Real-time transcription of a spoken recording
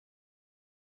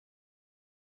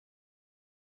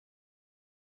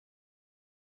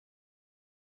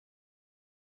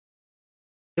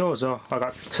Yours, I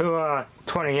got two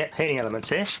 20 heating elements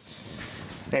here.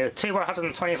 There are two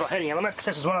 120 volt heating elements.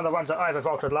 This is one of the ones that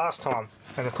overvolted last time,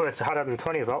 and I put it to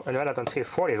 120 volt and ran it on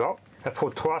 240 volt. I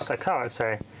pulled twice the current,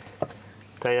 so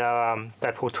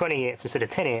they pulled 20 amps instead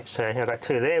of 10 amps. So I've got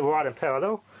two there, right in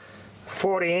parallel.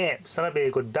 40 amps. That'd be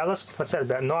a good ballast. What's that?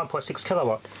 About 9.6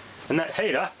 kilowatt. And that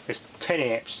heater is 10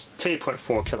 amps,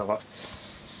 2.4 kilowatt.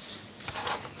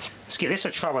 Let's give this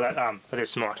a try with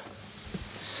this mod.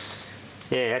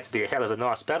 Yeah, that'd be a hell of a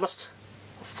nice ballast.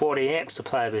 40 amps to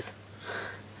play with.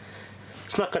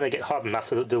 It's not going to get hot enough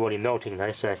to do any melting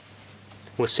though, so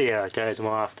we'll see how it goes. I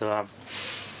might have to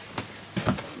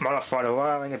modify the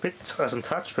wiring a bit so it doesn't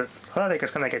touch, but I don't think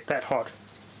it's going to get that hot.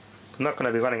 I'm not going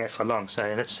to be running it for long, so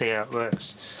let's see how it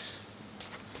works.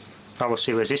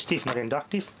 Obviously resistive, not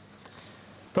inductive,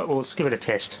 but we'll just give it a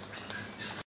test.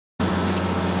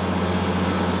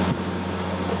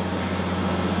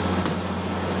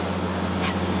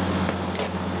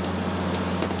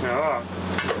 Alright,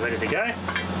 ready to go.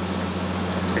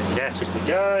 Ready to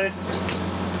go.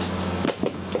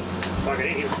 Plug it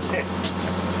in here to test.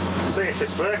 Let's see if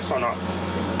this works or not.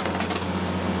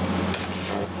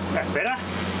 That's better.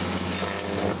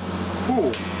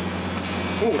 Ooh,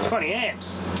 20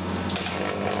 amps.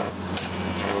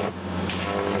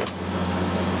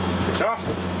 Switch off.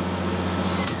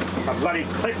 A bloody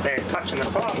clip there touching the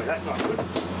primary, that's not good.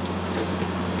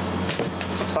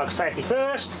 Plug safety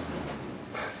first.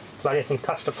 Bloody thing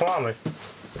touched the primary.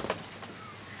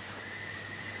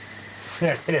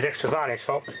 Yeah, bit of extra varnish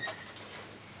helped.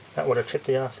 That would have chipped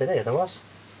the RCD otherwise.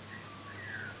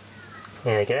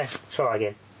 There we go, try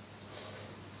again.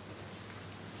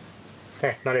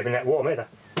 Yeah, not even that warm either.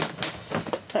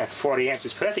 Yeah, 40 amps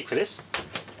is perfect for this.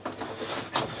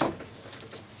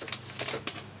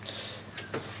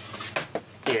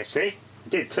 Yeah, see? It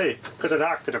did too. Because it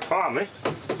arced to the primary,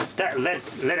 that led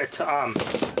it to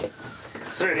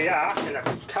through the arc, and the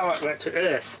current went to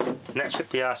earth, and that tripped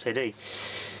the RCD.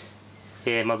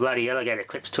 Yeah, my bloody alligator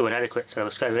clip's too inadequate, so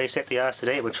let's go reset the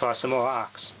RCD and we'll try some more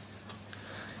arcs.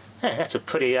 Yeah, that's a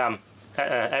pretty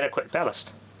adequate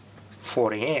ballast.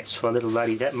 40 amps for a little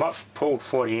lady that might have pulled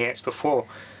 40 amps before,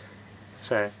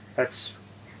 so that's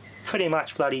pretty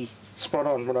much bloody spot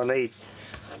on what I need.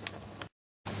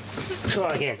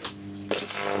 Try again.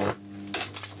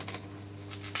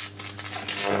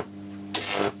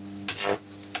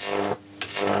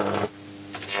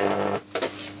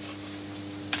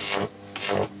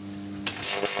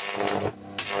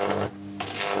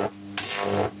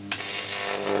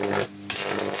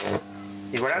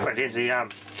 What happened is the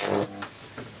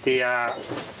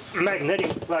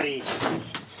magnetic bloody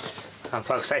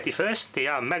plug safety first. The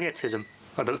magnetism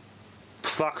of the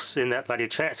flux in that bloody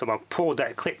transformer pulled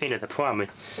that clip into the primary.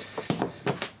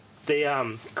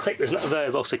 The clip is not very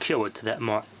well secured to that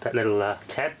little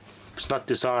tab. It's not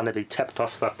designed to be tapped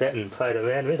off like that and played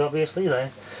around with. Obviously, this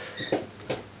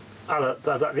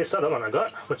other one I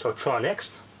got, which I'll try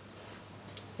next,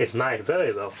 is made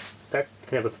very well. That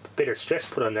can have a bit of stress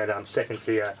put on that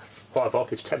secondary high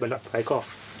voltage tab and not break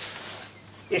off.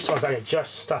 This one's only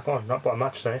just stuck on, not by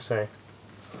much though, so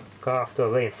go after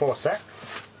reinforce that.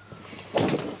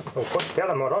 We'll put the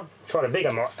other mod on, try the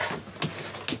bigger mod.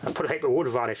 I'll put a heap of wood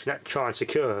varnish in that to try and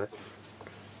secure it.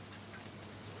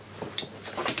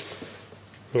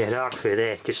 Yeah, the arc through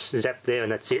there, just zap there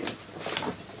and that's it.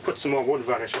 Put some more wood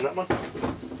varnish on that one.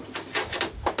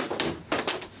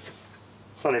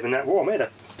 It's not even that warm either.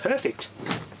 Perfect.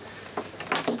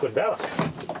 It's good ballast.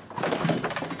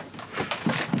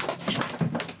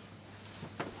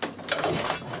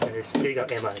 And this bigger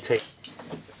MOT.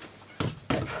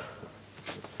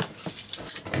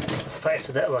 Face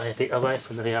it that way a bit away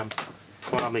from the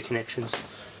primary connections.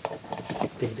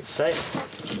 Be a bit safe.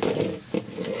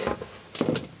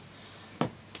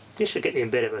 This should get you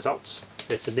better results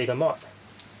if it's a bigger mod.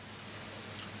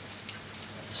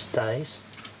 It stays.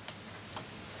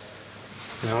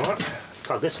 Alright,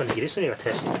 plug this one to get this one here a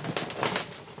test.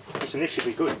 This should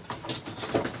be good.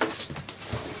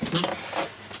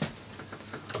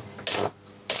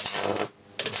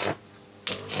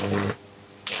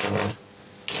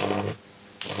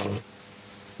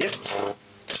 Yep,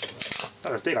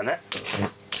 that was big on that.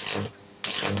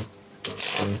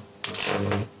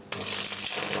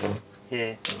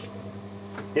 Yeah,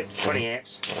 yep, 20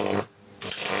 amps.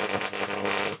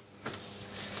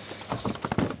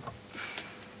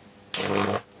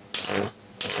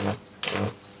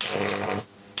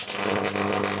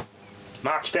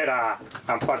 Much better.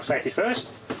 Unplug safety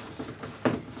first.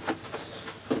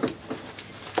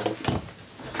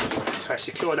 I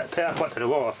secure that power point to the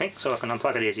wall, I think, so I can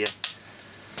unplug it easier.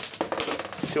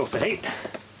 Feel for heat.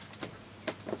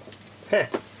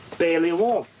 barely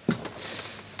warm.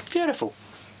 Beautiful.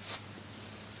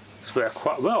 It's worked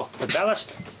quite well. The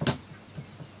ballast,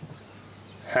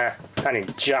 only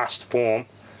just warm.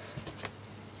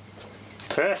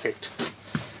 Perfect.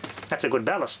 That's a good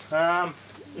ballast.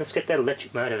 Let's get that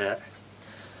electric motor out.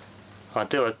 I'll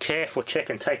do a careful check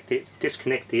and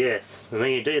disconnect the earth. And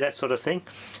when you do that sort of thing,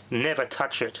 never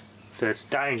touch it, but it's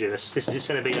dangerous. This is just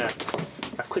going to be a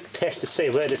quick test to see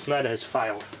where this motor has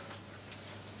failed.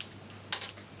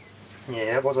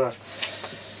 Yeah, it was a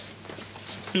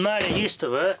motor used to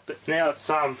work, but now it's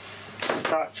start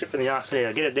tripping the RC.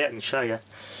 I'll get it out and show you.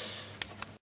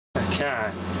 Okay.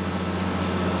 I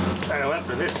don't know what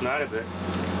happened to this motor, but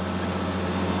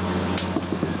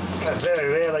I very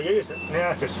rarely use it.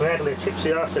 Now it just randomly trips the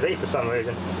RCD for some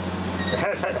reason. It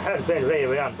has been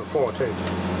rewound before too.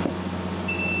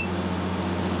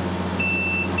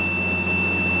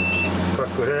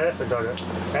 Got good earth, I got it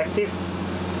active.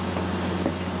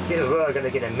 This is where I'm going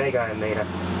to get a mega ammeter.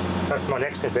 That's my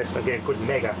next investment, get a good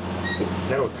mega.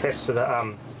 That'll test for the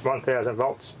 1000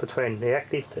 volts between the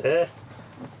active to earth.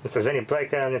 If there's any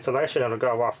breakdown in insulation, it'll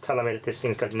go off, telling me that this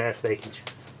thing's got an earth leakage.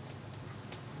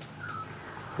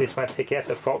 This won't pick out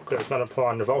the fault because it's not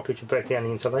applying the voltage to break down the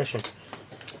insulation.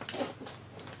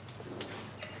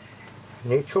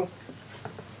 Neutral?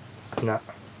 No,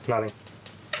 nothing.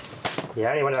 The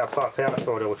only one that I apply power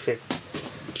to it will trip.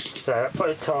 So it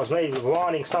probably tells me the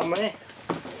winding somewhere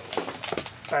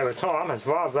over time has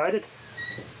vibrated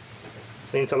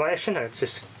the insulation, and it's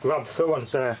just rubbed through and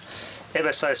so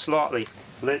ever so slightly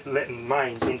letting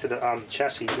mains into the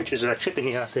chassis, which is tripping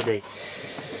the RCD.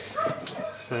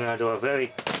 So I'm going to do a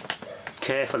very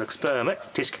careful experiment,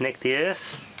 disconnect the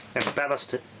earth and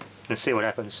ballast it and see what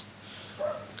happens.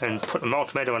 And put the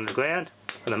multimeter on the ground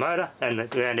for the motor and the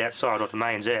ground outside or the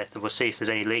mains earth, and we'll see if there's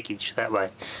any leakage that way.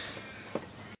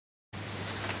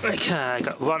 Okay, I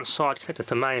got one side connected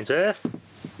to mains earth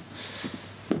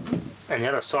and the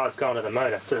other side's going to the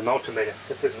motor, to the multimeter.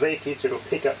 If there's leakage, it'll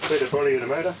pick up through the body of the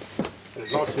motor and the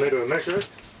multimeter will measure it.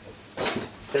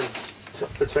 Then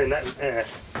between that and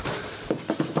earth.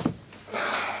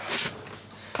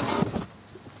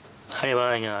 Anyway,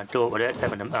 I'm going to do it without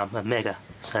having a mega.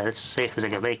 So let's see if there's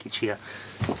any leakage here.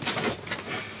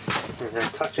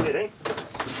 Don't touch anything.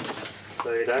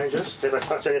 Very dangerous. Never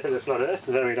touch anything that's not earth.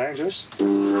 Very dangerous. We've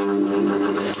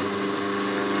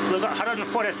got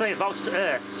 143 volts to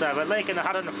earth, so we're leaking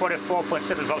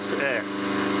 144.7 volts to earth.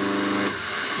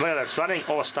 Whether it's running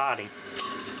or starting.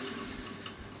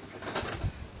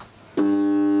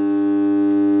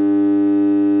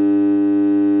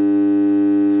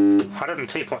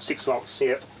 102.6 volts,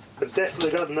 yep. But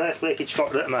definitely got an earth leakage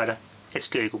fault with that motor. It's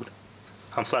googled.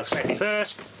 Unplug safety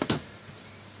first.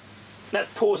 That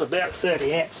pulls about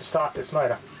 30 amps to start this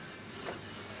motor.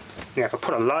 Now if I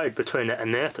put a load between that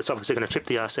and earth, it's obviously going to trip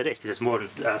the RCD because there's more than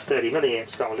 30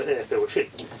 milliamps going to earth that will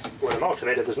trip. With a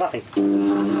multimeter there's nothing.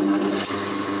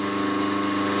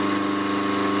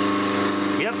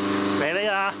 Yep, there we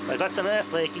are. We've got some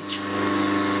earth leakage.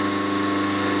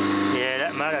 Yeah,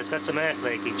 that motor's got some earth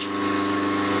leakage.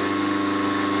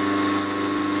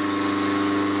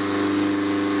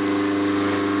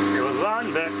 It will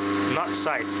run, but not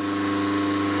safe.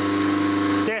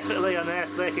 Definitely an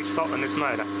earth leakage fault on this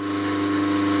motor.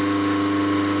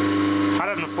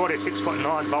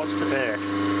 146.9 volts to earth.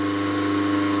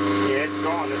 Yeah, it's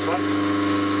gone, this one.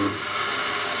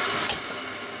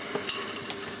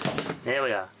 There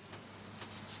we are.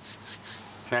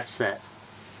 That's that.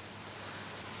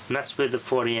 And that's with the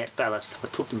 40 amp ballast. I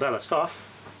took the ballast off.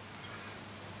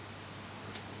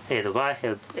 Either way,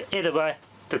 it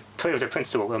proves the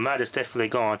principle. The motor's definitely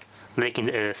gone, leaking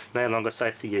to earth, no longer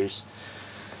safe to use.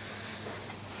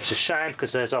 It's a shame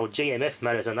because those old GMF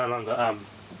motors are no longer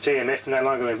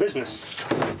in business.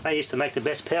 They used to make the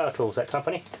best power tools, that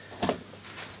company.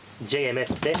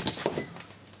 GMF depths.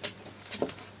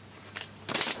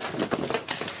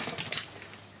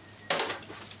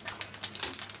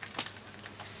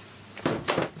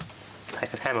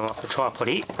 Take a hammer off the tripod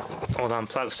here. I'll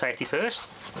unplug safety first.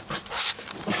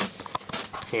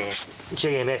 Yeah,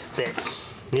 GMF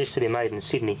depths. Used to be made in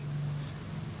Sydney.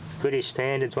 British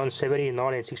Standards 170 in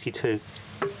 1962.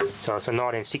 So it's a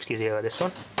 1960s era, this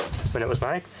one, when it was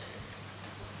made.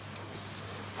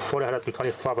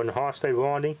 425 on the high speed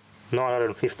winding,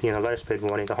 950 in the low speed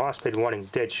winding. The high speed winding is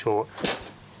dead short. As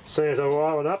soon as I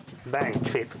wire it up, bang,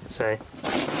 trip. So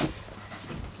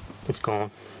it's gone.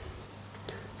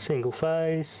 Single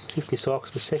phase, 50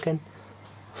 cycles per second,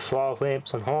 5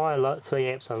 amps on high, 3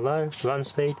 amps on low, run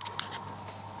speed,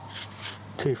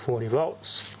 240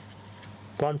 volts.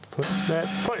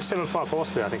 1.75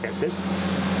 horsepower, I think that says.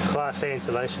 Class A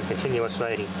insulation, continuous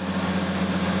rating.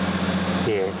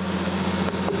 Yeah.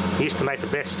 Used to make the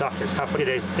best stuff, this company.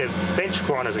 Their bench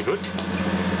grinders are good.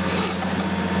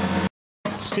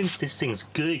 Since this thing's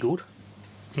googled,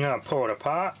 I'm going to pull it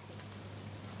apart,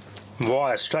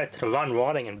 wire straight to the run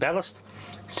winding and ballast,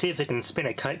 see if we can spin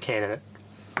a Coke can in it.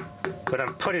 But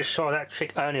I'm pretty sure that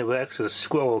trick only works with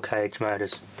squirrel cage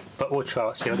motors. But we'll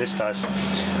try it, see what this does.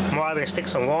 Might even stick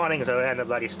some windings around the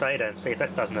bloody stator and see if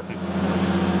that does nothing.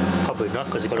 Probably not,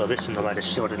 because you've got all this in the way to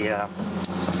short of the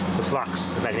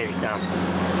flux, the magnetic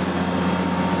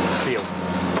field.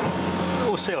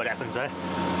 We'll see what happens though.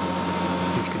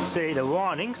 As you can see, the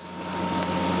windings,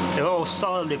 they're all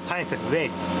solidly painted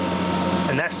red,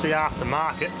 and that's the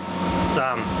aftermarket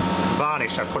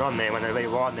varnish I put on there when they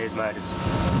rewind these motors.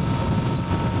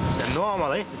 So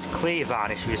normally it's clear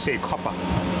varnish, you see copper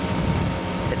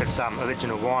if it's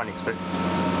original windings, but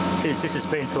since this has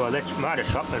been to an electric motor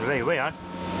shop and rewound,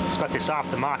 it's got this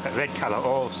aftermarket red colour,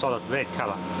 all solid red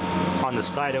colour on the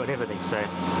stator and everything. So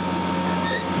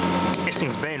this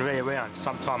thing's been rewound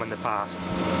sometime in the past.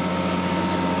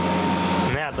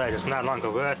 Nowadays it's no longer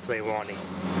worth rewinding,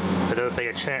 but there would be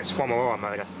a transformer or a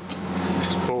motor, which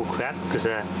is bull crap, because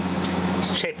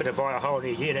it's cheaper to buy a whole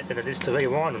new unit than it is to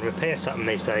rewind and repair something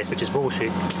these days, which is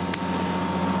bullshit.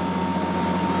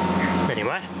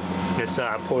 Anyway, let's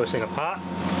pull this thing apart.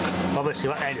 Obviously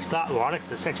I need to start winding because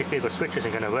the centrifugal switch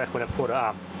isn't going to work when I put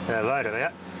the rotor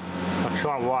out. I'll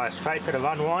try and wire straight to the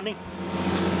run winding,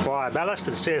 wire ballast,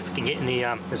 and see if we can get any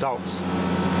results.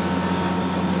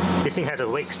 This thing has a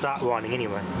weak start winding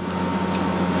anyway.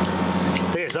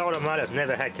 These older motors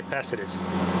never had capacitors,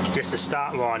 just a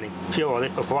start winding purely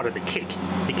provided the kick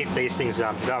to get these things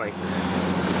going.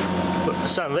 But for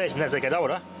some reason, as they get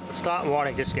older, the start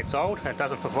winding just gets old and it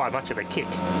doesn't provide much of a kick.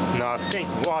 Now I think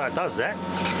while it does that,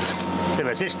 the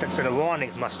resistance of the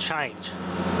windings must change,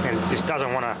 and it just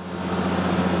doesn't want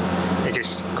to. It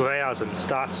just growls and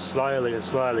starts slowly and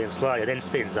slowly and slowly, and then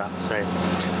spins up. So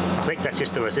I think that's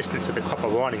just the resistance of the copper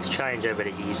windings change over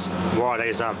the years. Why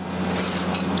these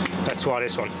that's why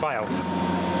this one failed.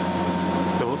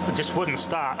 It just wouldn't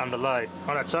start under load.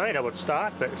 On its own it would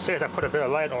start, but as soon as I put a bit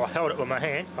of load or I held it with my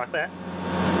hand like that,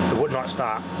 it would not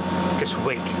start. Just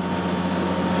weak.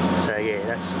 So yeah,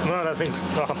 that's one of the things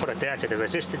I can put it down to. The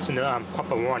resistance in the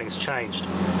copper windings changed,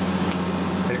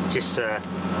 and it just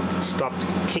stopped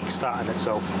kick-starting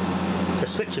itself. The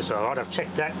switch is alright, I've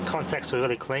checked that, contacts are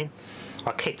really clean.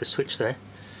 I'll keep the switch there.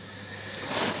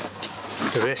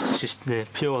 The rest is just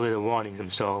purely the windings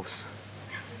themselves.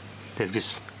 They've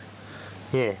just,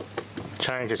 yeah,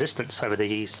 changed resistance over the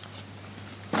years.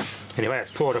 Anyway,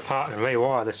 let's pull it apart and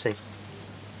rewire this thing.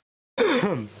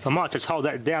 I might just hold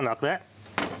that down like that,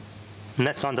 and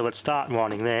that's onto its start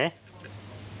winding there.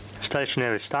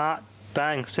 Stationary start,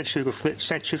 bang,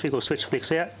 centrifugal switch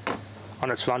flicks out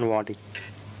on its run winding.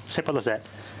 Simple as that.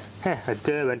 A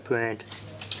Derwent brand.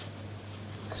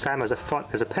 Same as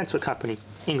a pencil company,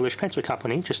 English pencil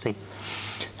company, interesting.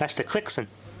 That's the Clixon,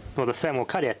 or the thermal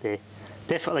cutout there.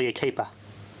 Definitely a keeper.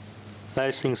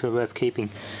 Those things are worth keeping.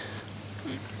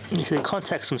 You see, the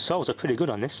contacts themselves are pretty good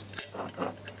on this.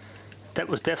 That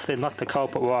was definitely not the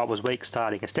culprit why it was weak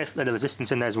starting. It's definitely the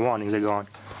resistance in those windings are gone.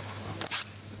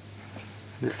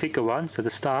 The thicker ones are the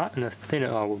start, and the thinner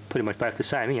are well, pretty much both the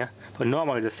same here. But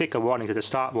normally the thicker windings are the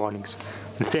start windings,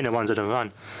 and the thinner ones are the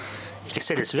run. You can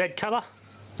see this red colour.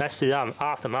 That's the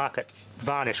aftermarket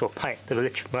varnish or paint that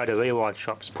electric motor rewind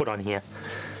shops put on here.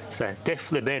 So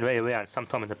definitely been rewound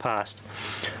sometime in the past.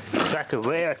 Exactly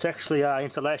where it's actually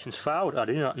insulation's failed, I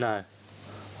do not know.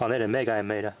 I'll need a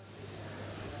megometer.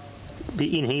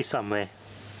 Be in here somewhere.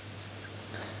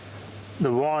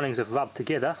 The windings have rubbed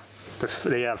together. The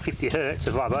 50 Hz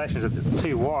of vibrations of the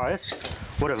two wires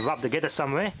would have rubbed together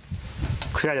somewhere,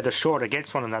 created a short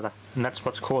against one another, and that's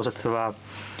what's caused it to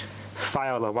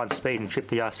fail at one speed and trip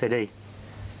the RCD.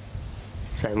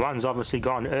 So one's obviously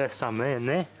gone earth somewhere in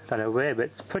there, don't know where, but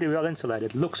it's pretty well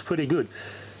insulated, looks pretty good.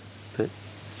 But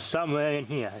somewhere in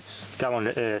here it's going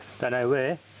to earth, don't know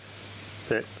where,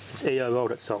 but it's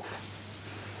EO-rolled itself.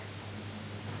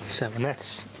 So when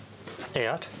that's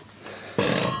out,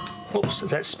 oops,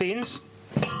 as that spins,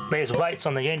 there's weights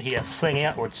on the end here fling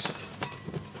outwards.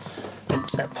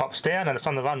 That pops down and it's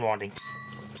on the run winding.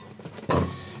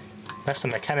 That's the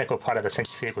mechanical part of the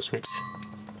centrifugal switch.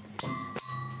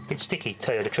 It's sticky, to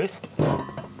tell you the truth.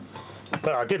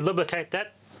 But I did lubricate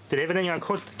that, did everything I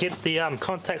could to get the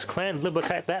contacts clean,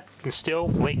 lubricate that, and still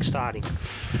weak starting.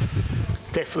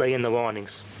 Definitely in the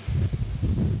windings.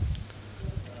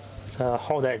 So I'll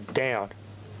hold that down.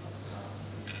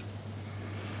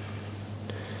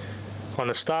 On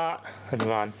the start and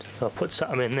run. So I'll put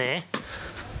something in there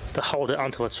to hold it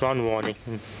onto its run winding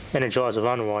and energise the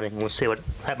run winding, and we'll see what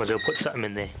happens. We'll put something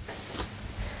in there.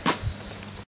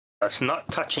 It's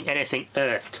not touching anything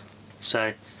earthed,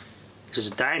 so this is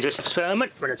a dangerous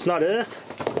experiment when it's not earthed.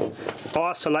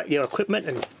 Isolate your equipment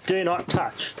and do not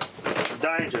touch. It's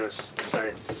dangerous.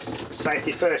 So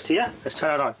safety first here. Let's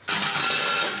turn it on.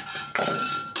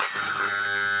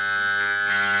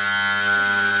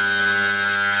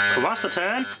 For once to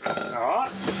turn.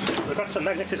 Alright, we've got some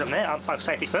magnetism there. Unplug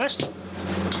safety first.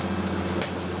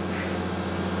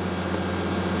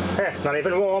 Yeah, not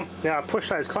even warm. Now I push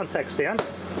those contacts down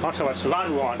onto its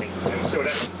run winding and we'll see what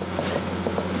happens.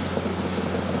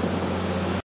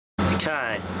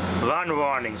 Okay, run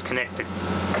winding's connected.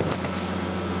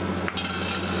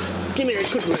 Give me a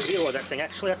good review of that thing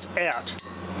actually. That's out.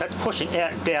 That's pushing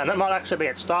out and down. That might actually be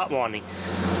its start winding.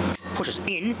 Pushes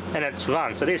in and it's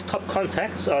run. So these top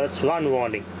contacts are its run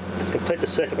winding. Let's complete the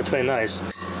circuit between those.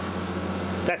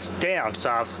 That's down, so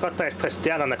I've got those pressed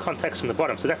down on the contacts on the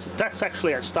bottom. So that's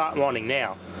actually its start winding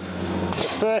now. The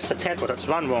first attempt was its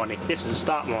run winding. This is a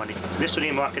start winding. So this one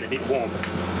here might get a bit warm.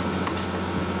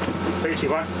 3, 2,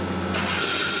 1.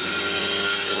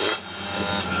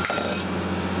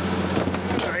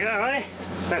 There we go, eh?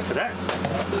 Center that.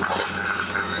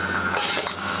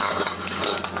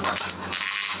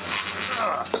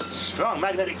 Oh, strong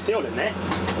magnetic field in there.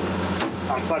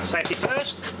 Unplug safety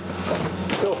first.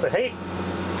 Feel for heat.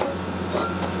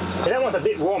 Yeah, that one's a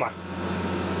bit warmer.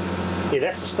 Yeah,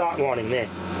 that's the start winding there.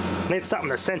 Need something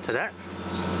to centre that.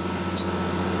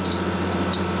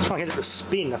 Try and get it to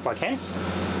spin if I can.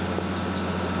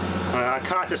 I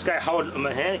can't just go hold it in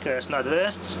my hand because it's not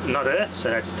earth, so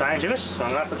that's dangerous. So I'm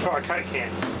going to have to try a Coke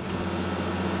can.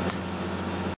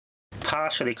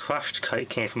 Partially crushed Coke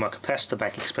can for my capacitor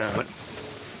bank experiment.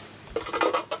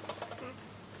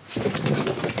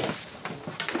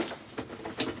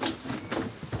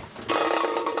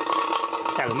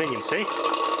 Aluminium, see?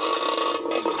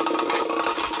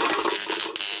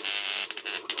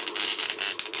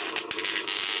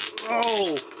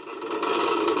 Oh!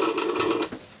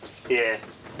 Yeah.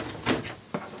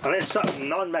 I need something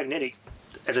non-magnetic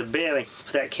as a bearing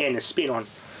for that can to spin on.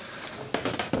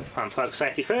 Unplug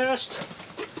safety first.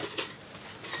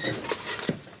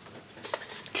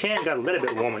 Can got a little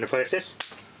bit warm in the process.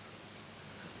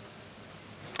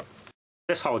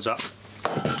 This holds up.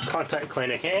 Contact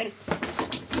cleaner can.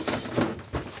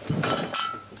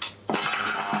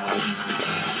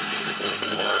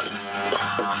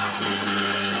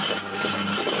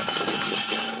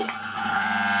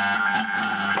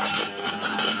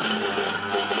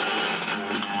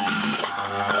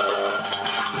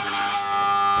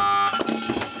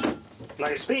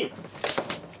 No spin.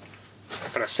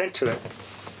 Got to centre it.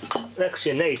 Next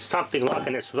you need something like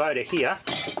in this rotor here.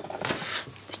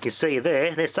 You can see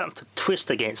there's something to twist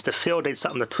against. The field needs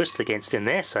something to twist against in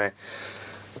there, so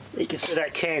you can see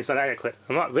that can's not adequate.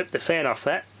 I might rip the fan off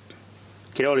that,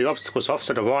 get all the obstacles off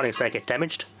so the windings don't get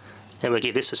damaged, and we'll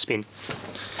give this a spin.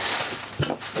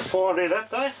 Before I do that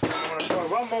though, I want to try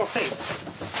one more thing.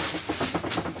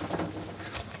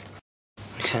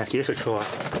 Okay, let's give this a try.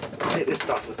 See if this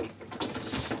does with them.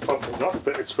 Probably not,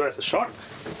 but it's worth a shot.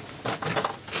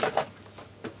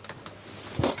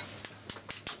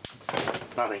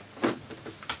 Nothing.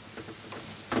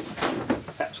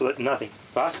 Absolutely nothing.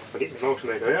 But if I get my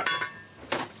multimeter out,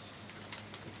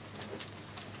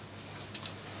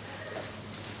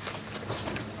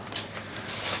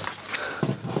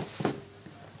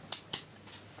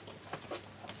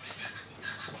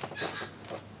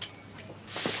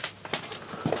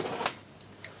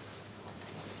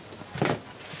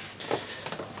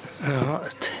 alright,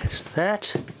 let's test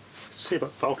that. Let's see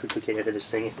what voltage we get out of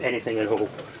this thing, if anything at all.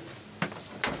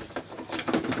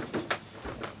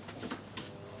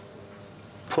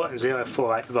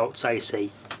 .048 volts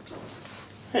AC.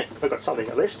 Yeah, we've got something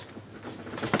at least.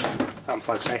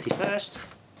 Unplug safety first.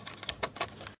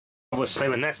 Obviously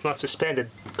when that's not suspended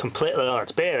completely on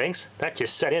its bearings, that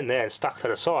just sat in there and stuck to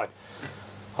the side.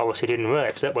 Obviously didn't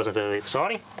work, so that wasn't very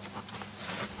exciting.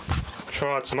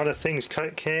 Tried some other things,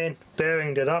 Coke can,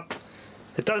 bearinged it up.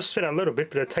 It does spin a little bit,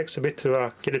 but it takes a bit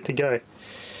to get it to go.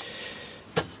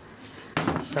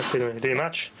 That didn't really do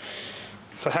much.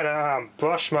 If I had a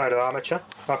brush motor armature,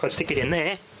 I could stick it in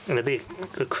there and it'd be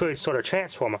a crude sort of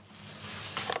transformer.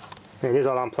 There it is.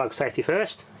 I'll unplug safety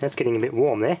first. That's getting a bit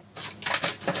warm there.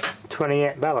 20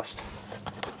 amp ballast.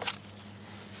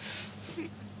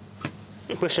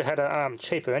 I wish I had a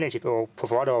cheaper energy or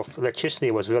provider of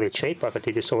electricity was really cheap. I could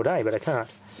do this all day, but I can't.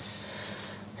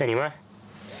 Anyway,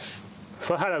 if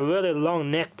I had a really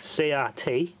long necked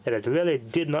CRT that I really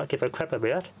did not give a crap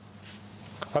about,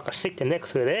 I could stick the neck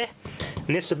through there.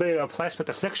 And this will be a replacement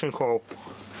deflection coil.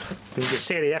 You can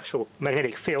see the actual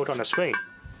magnetic field on the screen.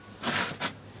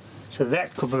 So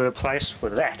that could be replaced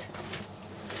with that.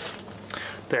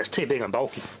 But it's too big and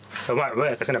bulky. It won't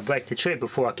work. It's going to break the tube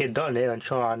before I get down there and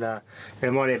try and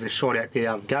it might even short out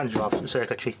the gun drive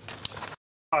circuitry.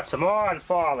 Right, some iron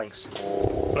filings.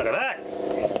 Look at that.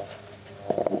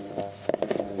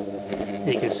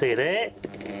 You can see there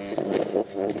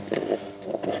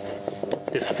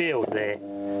the field there.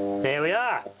 There we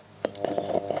are.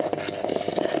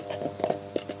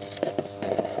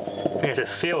 There's a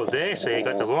field there, so you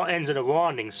got the ends of the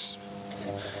windings.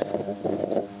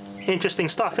 Interesting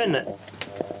stuff, isn't it?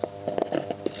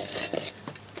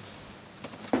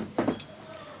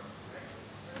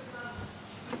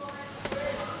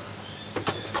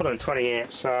 Put on 20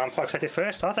 amps plug safety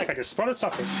first. I think I just spotted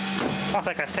something. I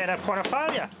think I found a point of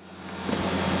failure.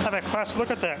 Have a close look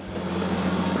at that.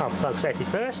 Plug safety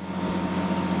first.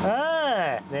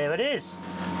 Ah, there it is.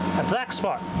 A black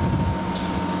spot.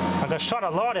 I'm going to shine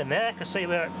a light in there to see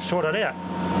where it shorted out.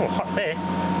 Oh, hot there.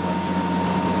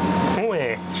 Oh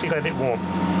yeah, she got a bit warm.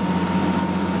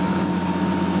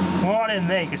 Right in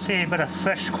there you can see a bit of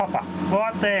fresh copper.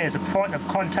 Right there is a point of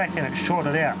contact and it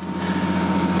shorted out.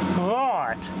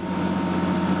 Right.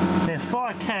 If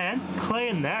I can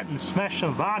clean that and smash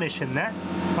some varnish in that,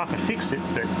 I could fix it,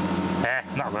 but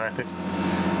not worth it.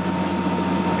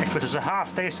 If it was a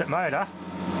half decent motor,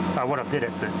 I would have did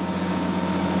it, but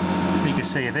you can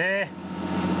see there,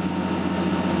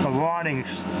 the winding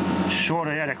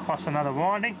shorted out across another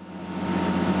winding,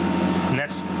 and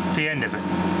that's the end of it.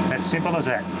 As simple as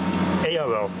that.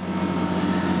 EOL.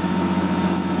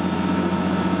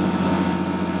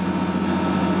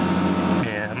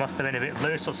 Yeah, it must have been a bit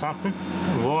loose or something.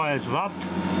 The wire's rubbed,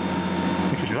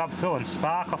 which is rubbed through and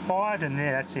sparker fired, and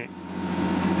yeah, that's it.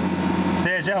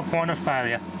 There's our point of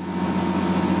failure.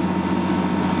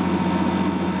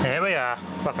 There we are.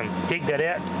 I can dig that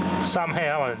out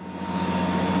somehow,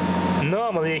 and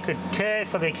normally you could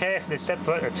carefully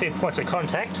separate the 2 points of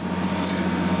contact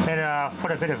and put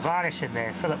a bit of varnish in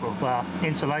there, fill it with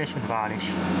insulation varnish,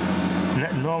 and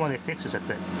that normally fixes it,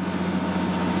 but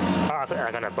I think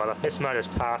I'm going to bother. This motor's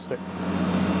past it.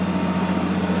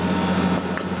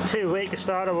 It's too weak to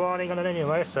start a winding on it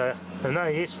anyway, so there's no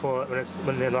use for it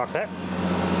when they're like that.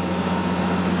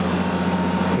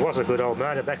 It was a good old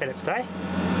motor back in its day.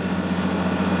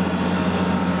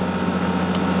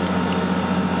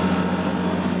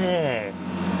 Yeah.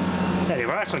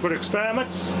 Anyway, some good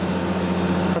experiments.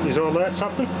 Hope you've all learned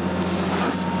something.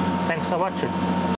 Thanks for watching.